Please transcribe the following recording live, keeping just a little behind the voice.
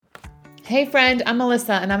Hey friend, I'm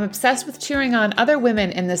Melissa and I'm obsessed with cheering on other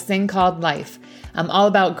women in this thing called life. I'm all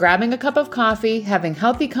about grabbing a cup of coffee, having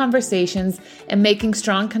healthy conversations, and making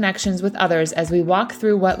strong connections with others as we walk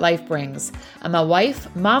through what life brings. I'm a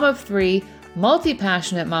wife, mom of 3,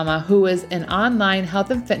 multi-passionate mama who is an online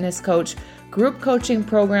health and fitness coach, group coaching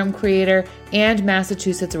program creator, and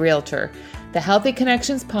Massachusetts realtor. The Healthy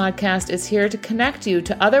Connections podcast is here to connect you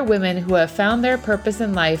to other women who have found their purpose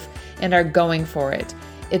in life and are going for it.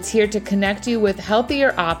 It's here to connect you with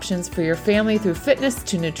healthier options for your family through fitness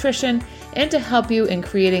to nutrition and to help you in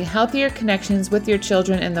creating healthier connections with your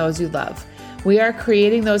children and those you love. We are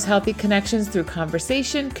creating those healthy connections through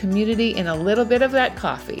conversation, community, and a little bit of that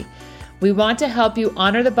coffee. We want to help you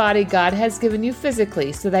honor the body God has given you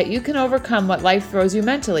physically so that you can overcome what life throws you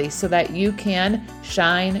mentally so that you can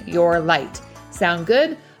shine your light. Sound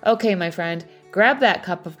good? Okay, my friend, grab that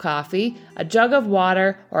cup of coffee, a jug of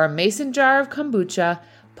water, or a mason jar of kombucha.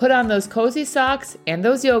 Put on those cozy socks and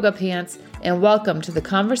those yoga pants, and welcome to the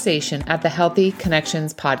conversation at the Healthy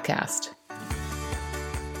Connections podcast.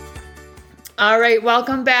 All right,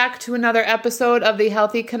 welcome back to another episode of the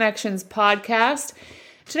Healthy Connections podcast.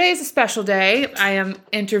 Today is a special day. I am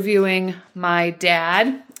interviewing my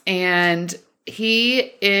dad, and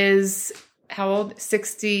he is, how old?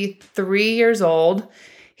 63 years old.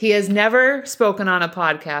 He has never spoken on a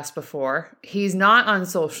podcast before. He's not on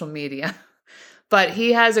social media. But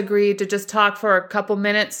he has agreed to just talk for a couple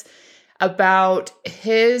minutes about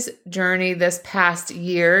his journey this past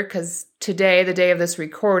year, because today, the day of this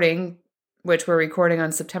recording, which we're recording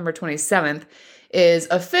on September 27th, is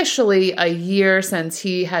officially a year since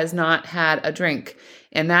he has not had a drink.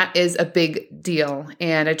 And that is a big deal.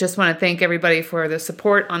 And I just want to thank everybody for the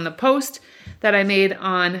support on the post that I made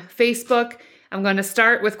on Facebook. I'm going to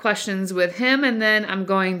start with questions with him, and then I'm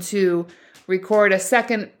going to record a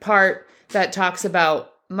second part that talks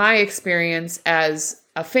about my experience as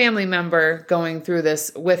a family member going through this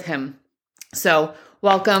with him. So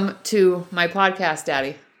welcome to my podcast,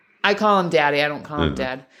 Daddy. I call him Daddy. I don't call him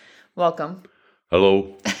Dad. Welcome.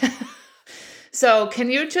 Hello. So can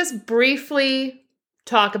you just briefly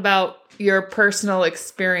talk about your personal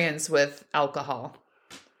experience with alcohol?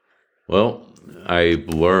 Well, I've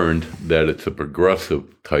learned that it's a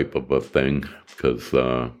progressive type of a thing because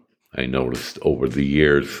I noticed over the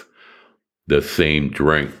years the same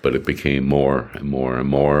drink, but it became more and more and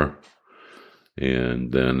more.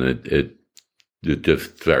 And then it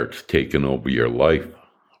just starts taking over your life,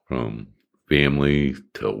 from family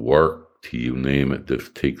to work to you name it,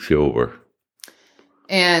 just takes you over.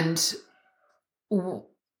 And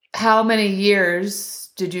how many years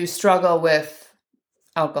did you struggle with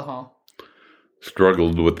alcohol?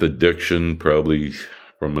 Struggled with addiction probably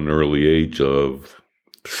from an early age of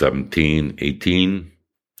 17, 18.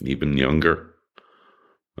 Even younger.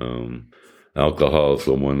 Alcohol is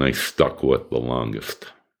the one I stuck with the longest.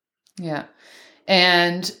 Yeah.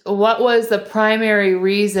 And what was the primary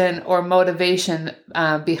reason or motivation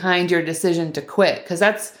behind your decision to quit? Because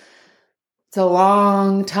it's a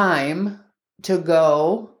long time to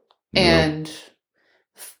go. And,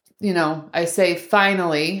 I say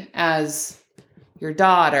finally, as your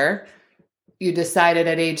daughter, you decided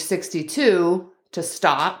at age 62 to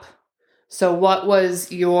stop. So what was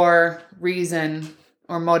your reason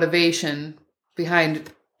or motivation behind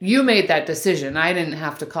you made that decision? I didn't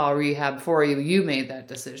have to call rehab for you. You made that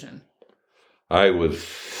decision. I was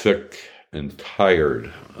sick and tired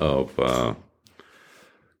of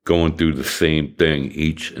going through the same thing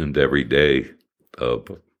each and every day.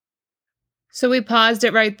 So we paused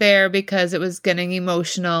it right there because it was getting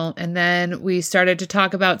emotional. And then we started to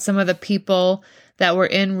talk about some of the people that were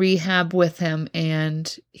in rehab with him,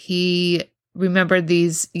 and he remembered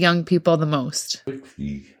these young people the most.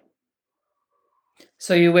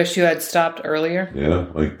 So you wish you had stopped earlier? Yeah,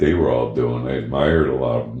 like they were all doing. I admired a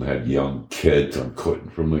lot of them. Had young kids. I'm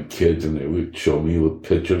quitting from the kids, and they would show me little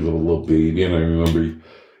pictures of a little baby, and I remember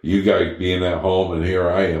you guys being at home, and here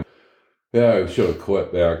I am. Yeah, I should have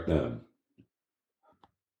quit back then.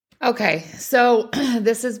 Okay, so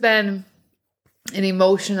this has been an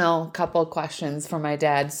emotional couple questions for my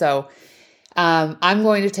dad. So I'm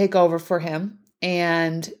going to take over for him.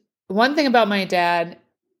 And one thing about my dad,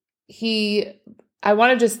 I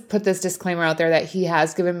want to just put this disclaimer out there that he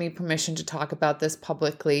has given me permission to talk about this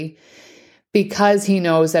publicly because he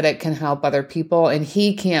knows that it can help other people and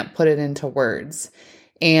he can't put it into words.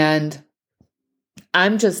 And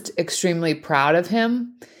I'm just extremely proud of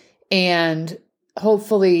him. And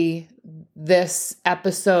hopefully this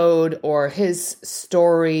episode or his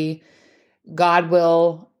story, God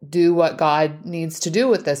will do what God needs to do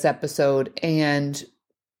with this episode and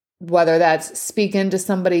whether that's speaking to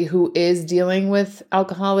somebody who is dealing with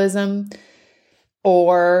alcoholism,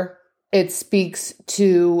 or it speaks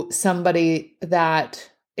to somebody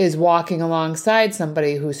that is walking alongside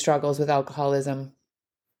somebody who struggles with alcoholism.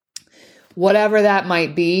 Whatever that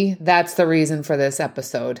might be, that's the reason for this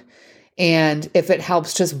episode. And if it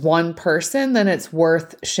helps just one person, then it's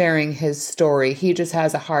worth sharing his story. He just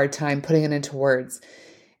has a hard time putting it into words.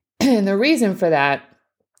 And the reason for that,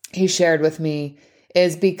 he shared with me,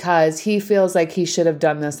 is because he feels like he should have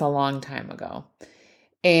done this a long time ago.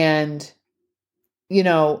 And, you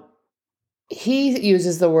know, he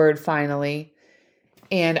uses the word finally,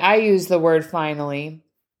 and I use the word finally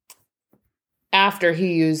after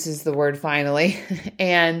he uses the word finally.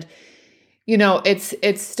 And, you know, it's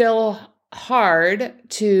still hard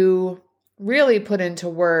to really put into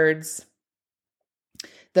words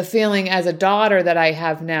the feeling as a daughter that I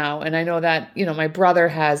have now. And I know that, you know, my brother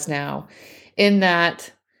has now, in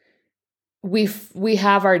that we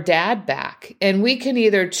have our dad back, and we can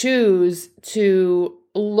either choose to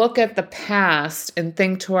look at the past and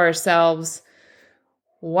think to ourselves,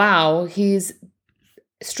 wow, he's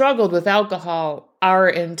struggled with alcohol our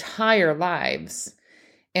entire lives.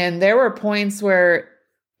 And there were points where,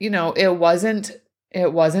 you know, it wasn't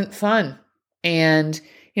fun. And,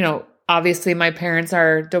 you know, obviously my parents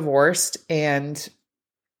are divorced, and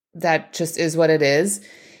that just is what it is.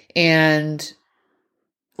 And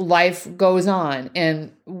life goes on.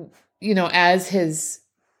 And, you know, as his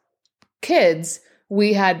kids,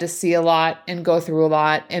 we had to see a lot and go through a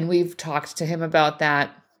lot. And we've talked to him about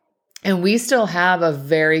that. And we still have a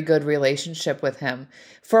very good relationship with him,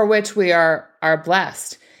 for which we are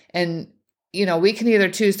blessed. And, you know, we can either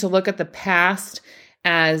choose to look at the past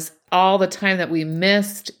as all the time that we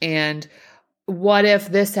missed, and what if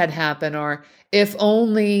this had happened, or if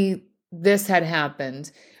only this had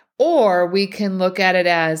happened. Or we can look at it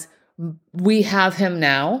as, we have him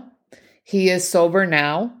now. He is sober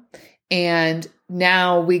now. And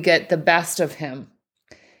now we get the best of him.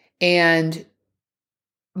 And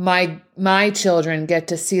my children get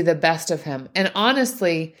to see the best of him. And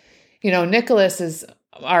honestly, you know, Nicholas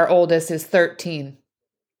our oldest, is 13,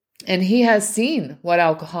 and he has seen what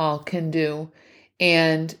alcohol can do.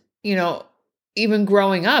 And, you know, even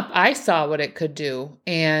growing up, I saw what it could do.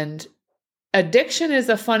 And addiction is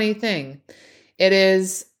a funny thing. It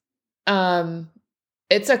is,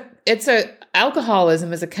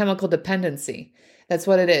 alcoholism is a chemical dependency. That's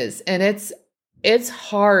what it is. And it's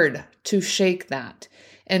hard to shake that.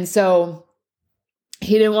 And so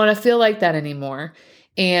he didn't want to feel like that anymore.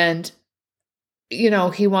 And, you know,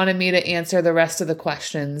 he wanted me to answer the rest of the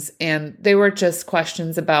questions. And they were just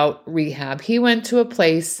questions about rehab. He went to a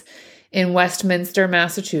place in Westminster,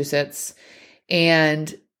 Massachusetts,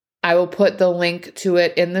 and I will put the link to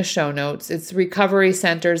it in the show notes. It's Recovery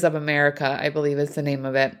Centers of America, I believe is the name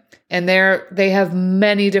of it. And they have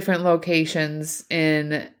many different locations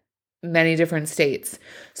in many different states.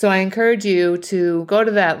 So I encourage you to go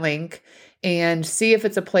to that link and see if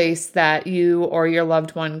it's a place that you or your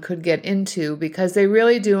loved one could get into, because they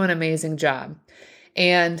really do an amazing job.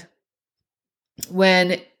 And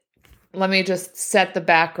let me just set the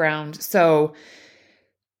background. So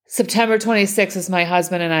September 26th is my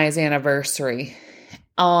husband and I's anniversary.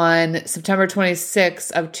 On September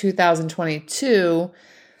 26th of 2022,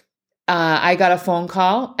 I got a phone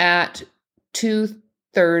call at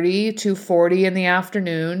 2:40 in the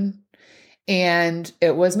afternoon, and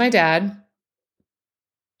it was my dad,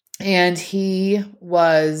 and he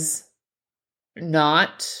was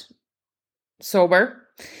not sober.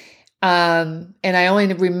 And I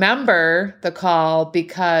only remember the call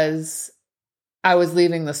because I was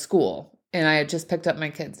leaving the school and I had just picked up my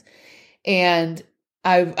kids, and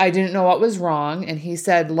I didn't know what was wrong. And he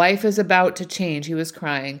said, life is about to change. He was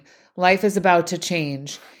crying. Life is about to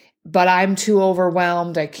change, but I'm too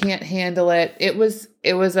overwhelmed. I can't handle it. It was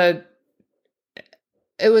a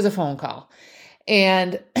phone call.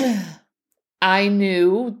 And I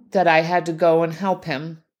knew that I had to go and help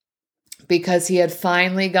him, because he had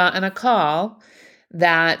finally gotten a call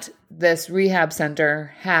that this rehab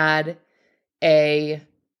center had an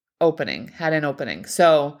opening.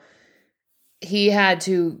 So he had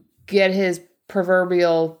to get his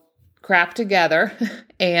proverbial crap together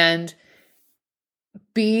and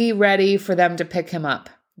be ready for them to pick him up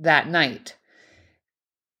that night.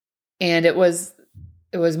 And it was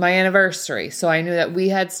my anniversary, so I knew that we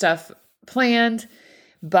had stuff planned.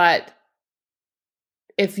 But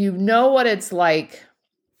if you know what it's like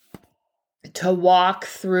to walk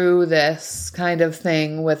through this kind of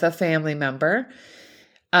thing with a family member,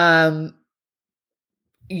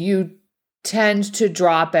 you tend to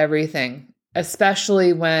drop everything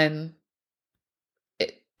especially when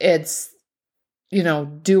it's,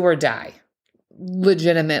 do or die,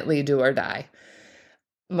 legitimately do or die.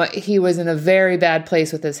 He was in a very bad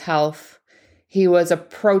place with his health. He was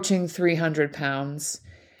approaching 300 pounds.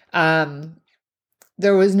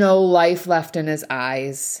 There was no life left in his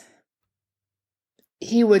eyes.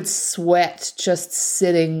 He would sweat just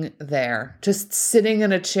sitting there, just sitting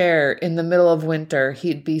in a chair in the middle of winter.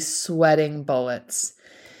 He'd be sweating bullets.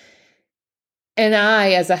 And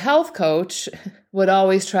I, as a health coach, would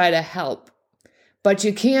always try to help. But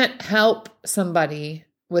you can't help somebody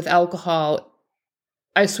with alcohol.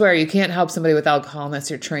 I swear you can't help somebody with alcohol unless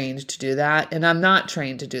you're trained to do that. And I'm not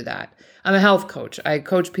trained to do that. I'm a health coach. I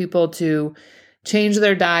coach people to change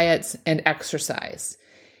their diets and exercise.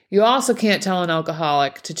 You also can't tell an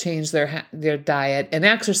alcoholic to change their diet and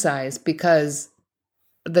exercise, because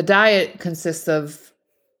the diet consists of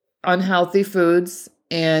unhealthy foods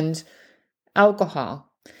and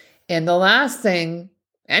alcohol. And the last thing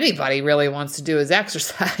anybody really wants to do is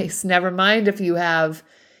exercise. Never mind if you have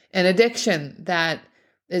an addiction that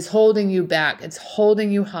is holding you back. It's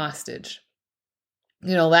holding you hostage.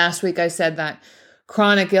 Last week I said that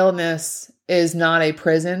chronic illness is not a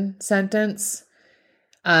prison sentence.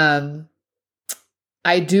 I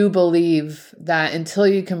do believe that until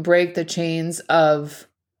you can break the chains of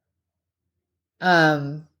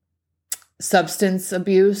substance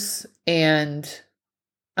abuse and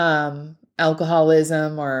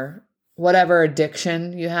alcoholism or whatever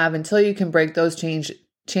addiction you have, until you can break those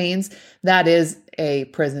chains, that is a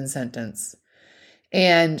prison sentence.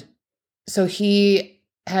 And so he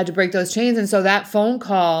had to break those chains. And so that phone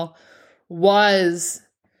call was,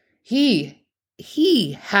 he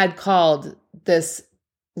had called this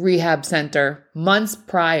rehab center months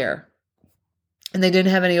prior, and they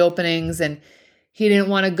didn't have any openings, and he didn't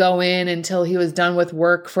want to go in until he was done with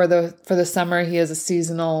work for the summer. He has a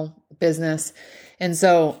seasonal business. And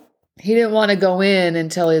so he didn't want to go in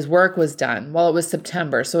until his work was done. Well, it was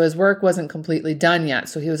September, so his work wasn't completely done yet.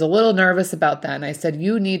 So he was a little nervous about that. And I said,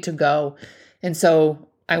 you need to go. And so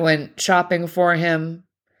I went shopping for him.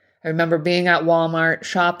 I remember being at Walmart,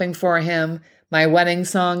 shopping for him. My wedding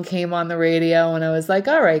song came on the radio, and I was like,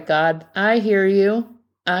 all right, God, I hear you.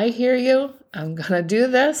 I hear you. I'm going to do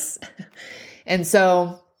this. And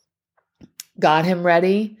so got him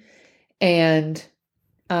ready and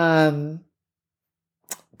put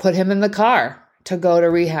him in the car to go to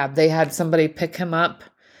rehab. They had somebody pick him up.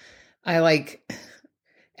 I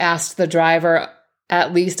asked the driver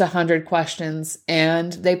at least 100 questions,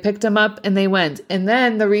 and they picked him up and they went. And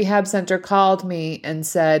then the rehab center called me and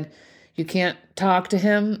said, you can't talk to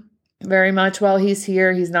him very much while he's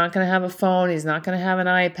here. He's not going to have a phone. He's not going to have an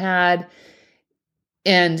iPad.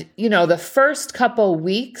 And, the first couple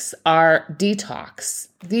weeks are detox.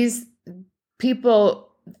 These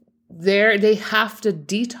people, they have to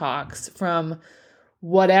detox from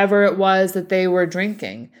whatever it was that they were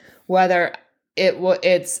drinking, whether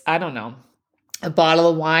it's, I don't know, a bottle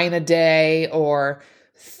of wine a day or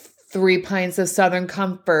 3 pints of Southern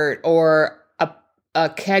Comfort or a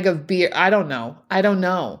keg of beer. I don't know.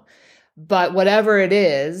 But whatever it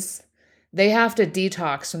is, they have to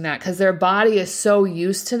detox from that because their body is so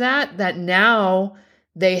used to that now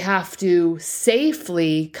they have to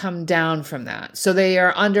safely come down from that. So they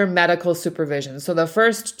are under medical supervision. So the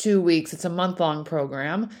first 2 weeks, it's a month-long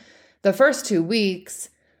program. The first 2 weeks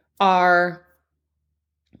are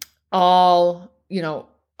all,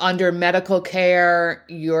 under medical care.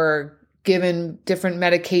 You're given different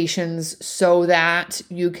medications so that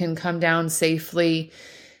you can come down safely,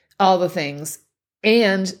 all the things.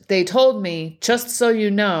 And they told me, just so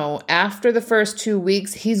you know, after the first 2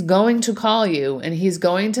 weeks, he's going to call you and he's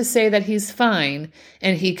going to say that he's fine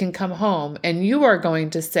and he can come home. And you are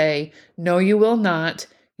going to say, no, you will not.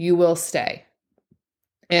 You will stay.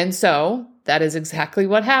 And so that is exactly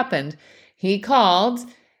what happened. He called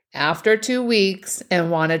after 2 weeks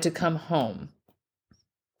and wanted to come home.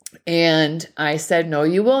 And I said, no,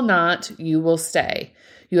 you will not. You will stay.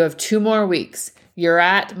 You have 2 more weeks. You're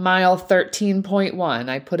at mile 13.1.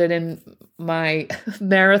 I put it in my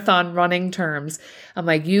marathon running terms. I'm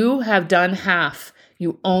like, you have done half.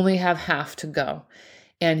 You only have half to go.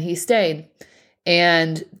 And he stayed.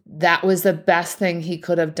 And that was the best thing he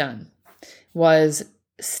could have done, was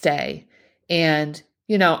stay. And,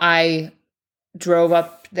 I drove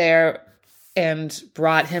up there and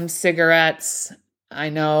brought him cigarettes. I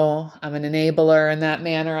know I'm an enabler in that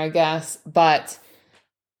manner, I guess, but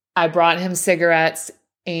I brought him cigarettes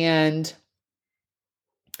and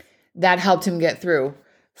that helped him get through.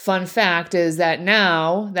 fun fact is that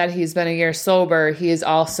now that he's been a year sober, he is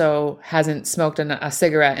also hasn't smoked a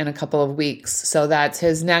cigarette in a couple of weeks. So that's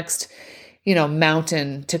his next,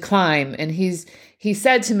 mountain to climb. And he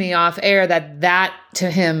said to me off air that to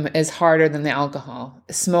him is harder than the alcohol.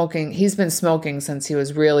 Smoking, he's been smoking since he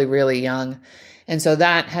was really, really young. And so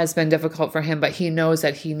that has been difficult for him, but he knows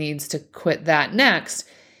that he needs to quit that next.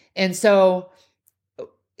 And so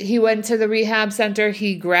he went to the rehab center.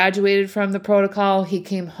 He graduated from the protocol. He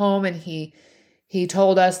came home and he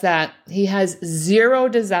told us that he has zero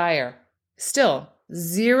desire to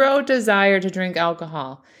drink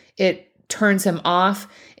alcohol. It turns him off.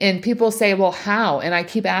 And people say, well, how? And I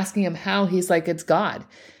keep asking him how. He's like, it's God.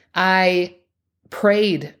 I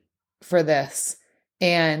prayed for this.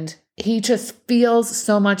 And he just feels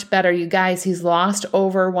so much better. You guys, he's lost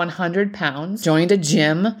over 100 pounds, joined a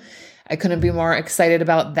gym. I couldn't be more excited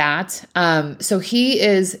about that. So he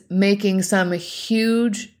is making some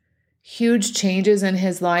huge, huge changes in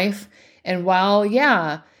his life. And while,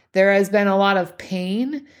 there has been a lot of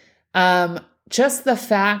pain, just the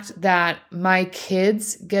fact that my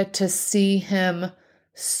kids get to see him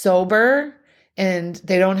sober and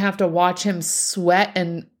they don't have to watch him sweat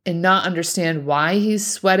and not understand why he's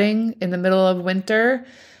sweating in the middle of winter.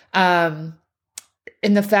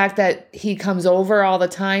 And the fact that he comes over all the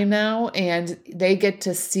time now and they get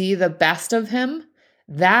to see the best of him,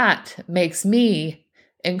 that makes me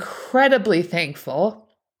incredibly thankful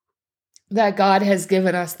that God has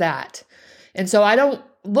given us that. And so I don't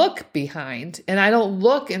look behind and I don't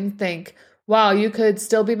look and think, wow, you could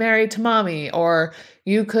still be married to mommy or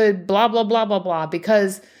you could blah, blah, blah, blah, blah,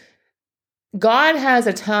 because God has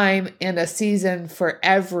a time and a season for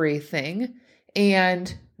everything.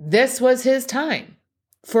 And this was his time.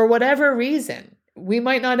 For whatever reason, we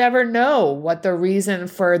might not ever know what the reason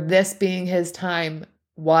for this being his time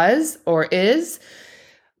was or is,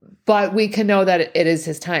 but we can know that it is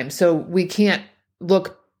his time. So we can't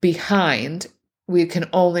look behind. We can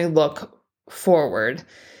only look forward.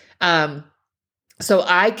 So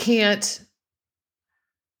I can't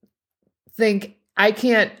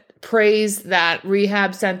praise that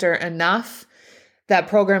rehab center enough. That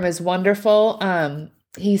program is wonderful.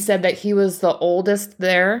 He said that he was the oldest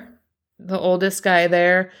guy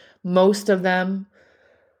there. Most of them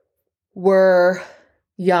were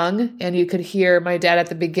young, and you could hear my dad at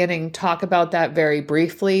the beginning talk about that very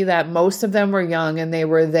briefly, that most of them were young and they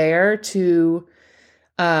were there to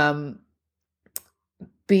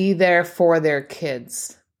be there for their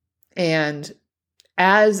kids. And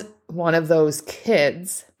as one of those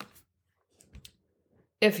kids,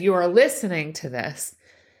 if you are listening to this,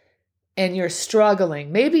 and you're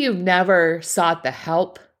struggling, maybe you've never sought the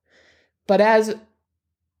help, but as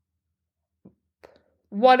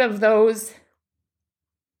one of those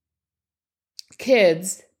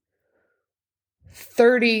kids,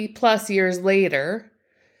 30 plus years later,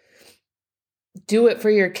 do it for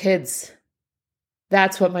your kids.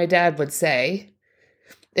 That's what my dad would say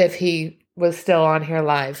if he was still on here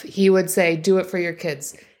live. He would say, do it for your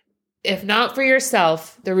kids. If not for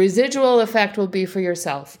yourself, the residual effect will be for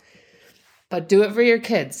yourself. But do it for your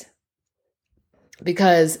kids,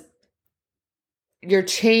 because you're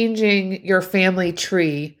changing your family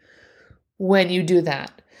tree when you do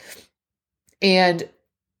that. And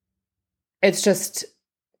it's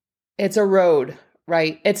a road,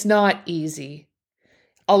 right? It's not easy.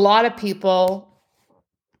 A lot of people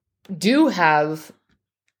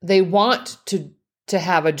they want to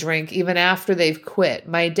have a drink even after they've quit.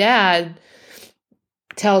 My dad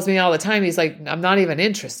tells me all the time, he's like, I'm not even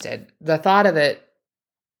interested. The thought of it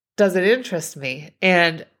doesn't interest me.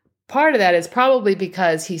 And part of that is probably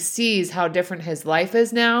because he sees how different his life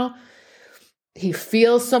is now. He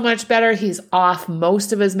feels so much better. He's off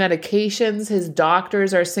most of his medications. His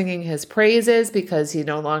doctors are singing his praises because he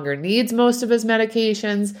no longer needs most of his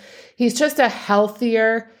medications. He's just a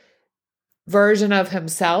healthier version of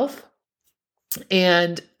himself.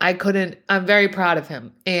 And I'm very proud of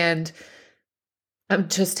him. And I'm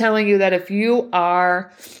just telling you that if you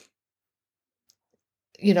are,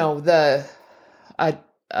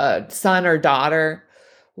 a son or daughter,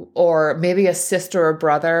 or maybe a sister or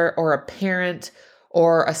brother, or a parent,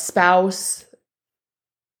 or a spouse,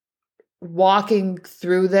 walking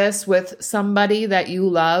through this with somebody that you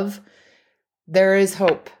love, there is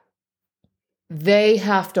hope. They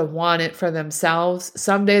have to want it for themselves.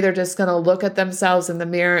 Someday they're just going to look at themselves in the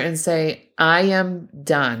mirror and say, I am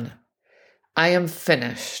done. I am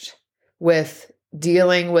finished with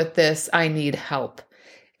dealing with this. I need help.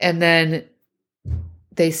 And then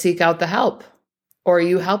they seek out the help, or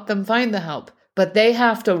you help them find the help, but they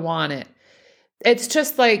have to want it. It's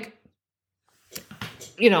just like,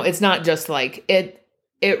 it's not just like it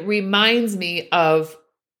reminds me of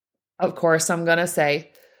course, I'm going to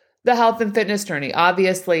say the health and fitness journey.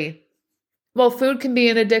 Obviously, well, food can be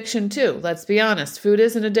an addiction too. Let's be honest. Food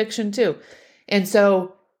is an addiction too. And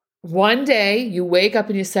so one day you wake up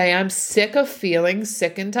and you say, I'm sick of feeling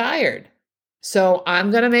sick and tired. So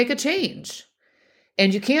I'm going to make a change.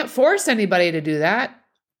 And you can't force anybody to do that.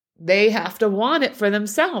 They have to want it for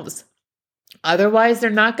themselves. Otherwise, they're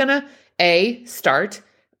not going to A, start,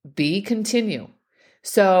 B, continue.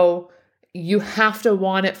 So you have to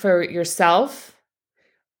want it for yourself,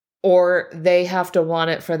 or they have to want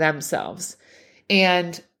it for themselves.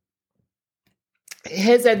 And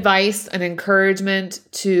his advice and encouragement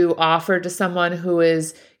to offer to someone who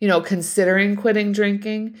is, considering quitting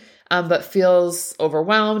drinking, but feels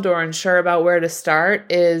overwhelmed or unsure about where to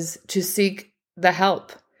start is to seek the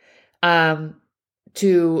help,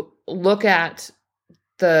 to look at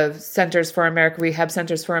the Rehab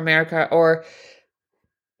Centers for America, or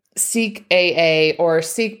seek AA or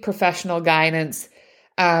seek professional guidance.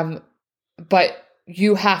 But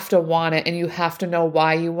you have to want it, and you have to know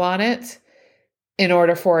why you want it in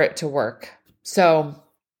order for it to work. So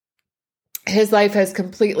his life has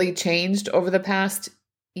completely changed over the past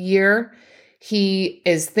year. He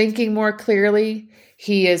is thinking more clearly.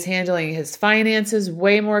 He is handling his finances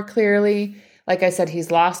way more clearly. Like I said,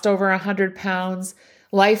 he's lost over 100 pounds.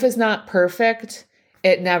 Life is not perfect.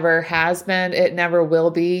 It never has been. It never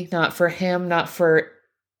will be. Not for him, not for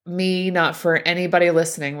me, not for anybody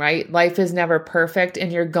listening, right? Life is never perfect,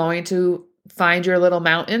 and you're going to find your little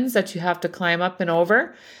mountains that you have to climb up and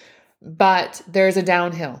over, but there's a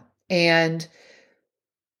downhill. And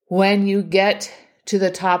when you get to the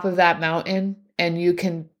top of that mountain and you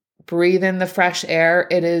can breathe in the fresh air,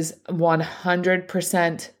 it is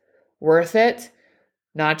 100% worth it,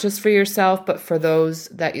 not just for yourself, but for those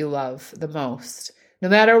that you love the most, no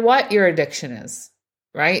matter what your addiction is,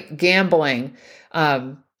 right? Gambling,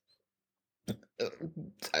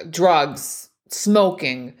 drugs,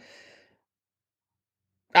 smoking,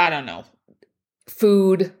 I don't know,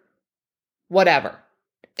 food, whatever.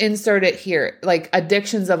 Insert it here. Like,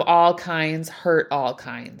 addictions of all kinds hurt all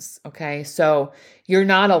kinds. Okay. So you're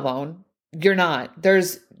not alone. You're not.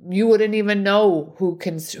 You wouldn't even know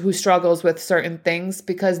who struggles with certain things,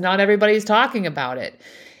 because not everybody's talking about it.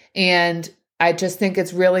 And I just think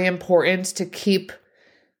it's really important to keep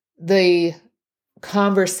the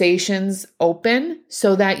conversations open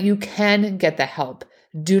so that you can get the help.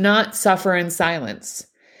 Do not suffer in silence.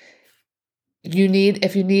 If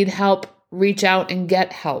you need help, reach out and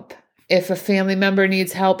get help. If a family member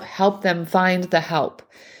needs help, help them find the help.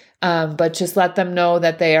 But just let them know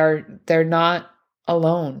that they're not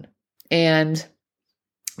alone. And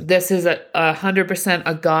this is 100%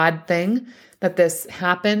 a God thing that this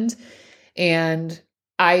happened. And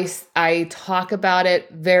I talk about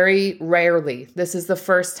it very rarely. This is the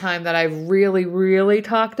first time that I've really, really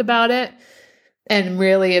talked about it. And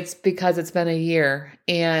really, it's because it's been a year.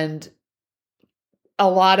 And a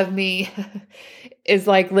lot of me is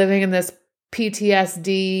like living in this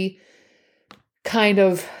PTSD kind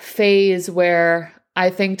of phase where I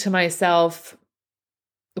think to myself,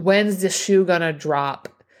 when's the shoe gonna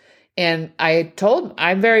drop? And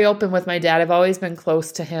I'm very open with my dad. I've always been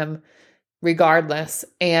close to him regardless.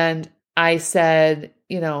 And I said,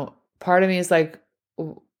 part of me is like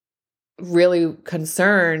really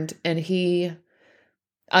concerned, and he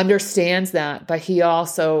understands that, but he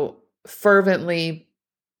also fervently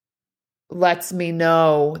lets me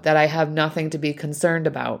know that I have nothing to be concerned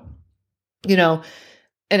about. An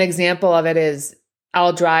example of it is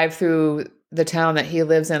I'll drive through the town that he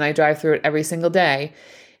lives in. I drive through it every single day.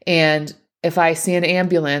 And if I see an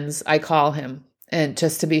ambulance, I call him, and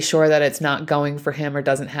just to be sure that it's not going for him or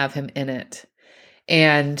doesn't have him in it.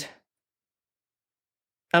 And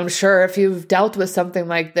I'm sure if you've dealt with something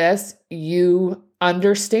like this, you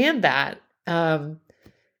understand that.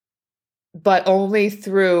 But only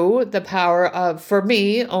through the power of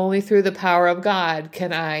God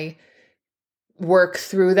can I work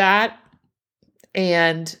through that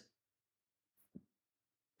and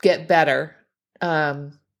get better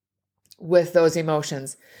with those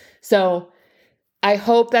emotions. So I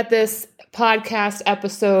hope that this podcast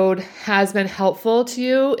episode has been helpful to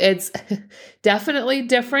you. It's definitely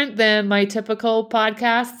different than my typical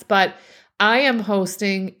podcasts, but I am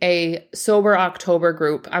hosting a Sober October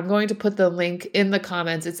group. I'm going to put the link in the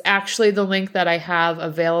comments. It's actually the link that I have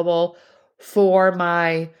available for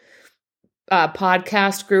my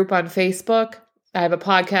podcast group on Facebook. I have a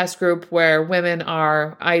podcast group where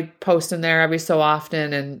I post in there every so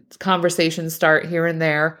often, and conversations start here and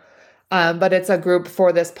there. but it's a group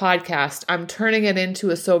for this podcast. I'm turning it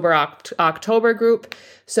into a Sober October group.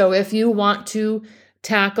 So if you want to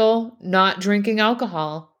tackle not drinking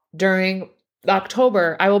alcohol during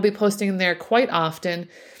October, I will be posting there quite often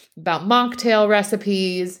about mocktail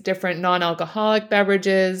recipes, different non-alcoholic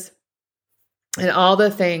beverages, and all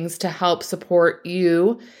the things to help support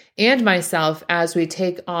you and myself as we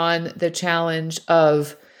take on the challenge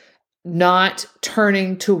of not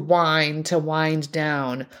turning to wine to wind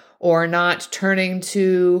down, or not turning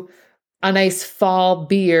to a nice fall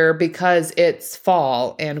beer because it's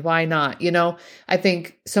fall and why not? I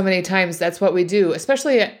think so many times that's what we do,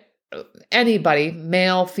 especially anybody,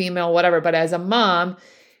 male, female, whatever. But as a mom,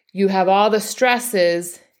 you have all the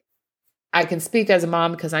stresses. I can speak as a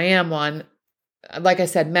mom because I am one. Like I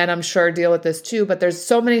said, men, I'm sure, deal with this too, but there's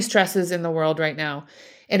so many stresses in the world right now.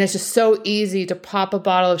 And it's just so easy to pop a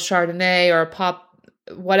bottle of Chardonnay or pop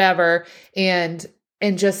whatever and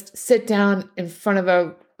just sit down in front of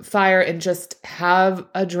a fire and just have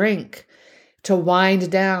a drink to wind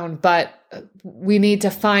down. But we need to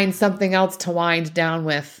find something else to wind down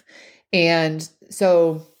with. And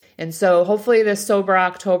so hopefully this Sober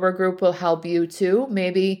October group will help you too.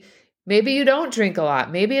 Maybe you don't drink a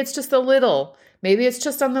lot. Maybe it's just a little. Maybe it's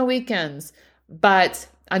just on the weekends. But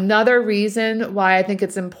another reason why I think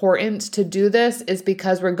it's important to do this is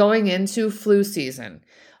because we're going into flu season.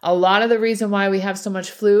 A lot of the reason why we have so much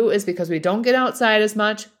flu is because we don't get outside as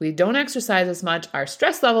much, we don't exercise as much, our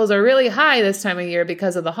stress levels are really high this time of year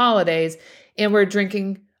because of the holidays, and we're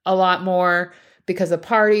drinking a lot more because of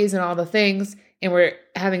parties and all the things, and we're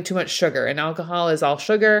having too much sugar, and alcohol is all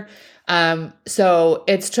sugar. So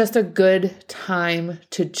it's just a good time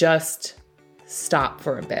to just stop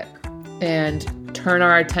for a bit and turn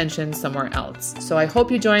our attention somewhere else. So I hope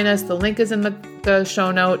you join us. The link is in the show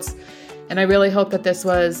notes. And I really hope that this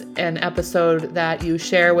was an episode that you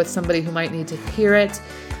share with somebody who might need to hear it.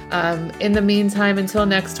 In the meantime, until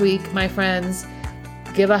next week, my friends,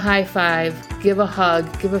 give a high five, give a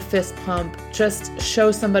hug, give a fist pump. Just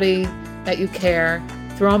show somebody that you care,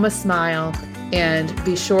 throw them a smile, and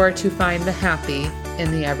be sure to find the happy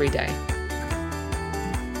in the everyday.